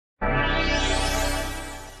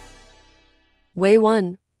Way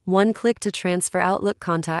 1. One click to transfer Outlook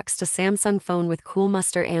contacts to Samsung phone with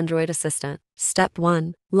Coolmuster Android Assistant. Step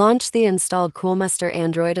 1. Launch the installed Coolmuster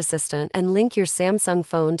Android Assistant and link your Samsung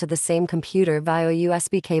phone to the same computer via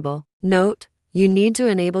USB cable. Note: you need to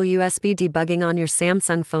enable USB debugging on your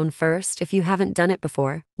Samsung phone first if you haven't done it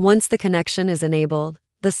before. Once the connection is enabled,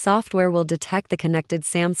 the software will detect the connected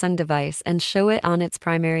Samsung device and show it on its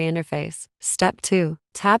primary interface. Step 2.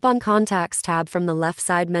 Tap on Contacts tab from the left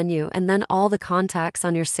side menu and then all the contacts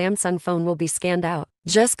on your Samsung phone will be scanned out.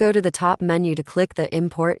 Just go to the top menu to click the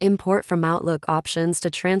Import from Outlook options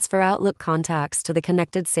to transfer Outlook contacts to the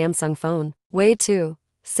connected Samsung phone. Way 2.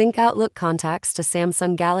 Sync Outlook contacts to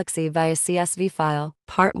Samsung Galaxy via CSV file.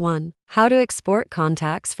 Part 1. How to export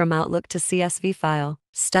contacts from Outlook to CSV file.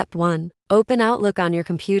 Step 1. Open Outlook on your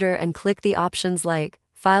computer and click the options like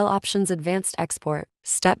File Options Advanced Export.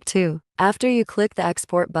 Step 2. After you click the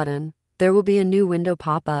Export button, there will be a new window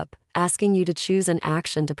pop up, asking you to choose an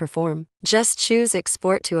action to perform. Just choose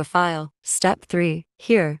Export to a file. Step 3.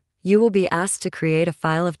 Here, you will be asked to create a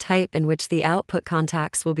file of type in which the output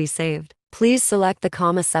contacts will be saved. Please select the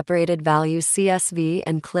comma-separated value CSV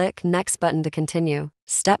and click Next button to continue.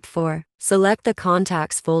 Step 4. Select the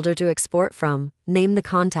Contacts folder to export from, name the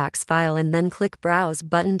contacts file and then click Browse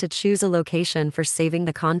button to choose a location for saving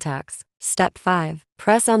the contacts. Step 5.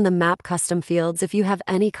 Press on the Map Custom Fields if you have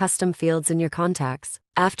any custom fields in your contacts.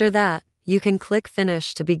 After that, you can click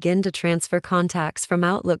Finish to begin to transfer contacts from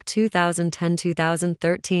Outlook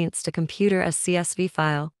 2010-2013 to computer as CSV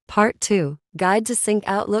file. Part 2. Guide to sync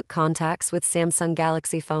Outlook contacts with Samsung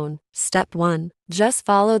Galaxy phone. Step 1. Just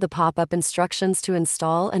follow the pop-up instructions to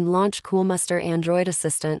install and launch Coolmuster Android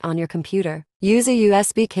Assistant on your computer. Use a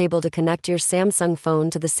USB cable to connect your Samsung phone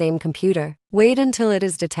to the same computer. Wait until it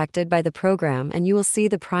is detected by the program and you will see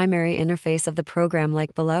the primary interface of the program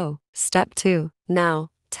like below. Step 2. Now,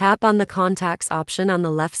 tap on the Contacts option on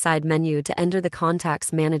the left side menu to enter the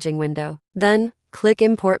Contacts Managing window. Then, click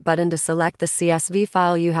Import button to select the CSV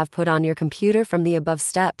file you have put on your computer from the above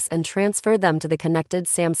steps and transfer them to the connected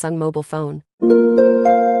Samsung mobile phone.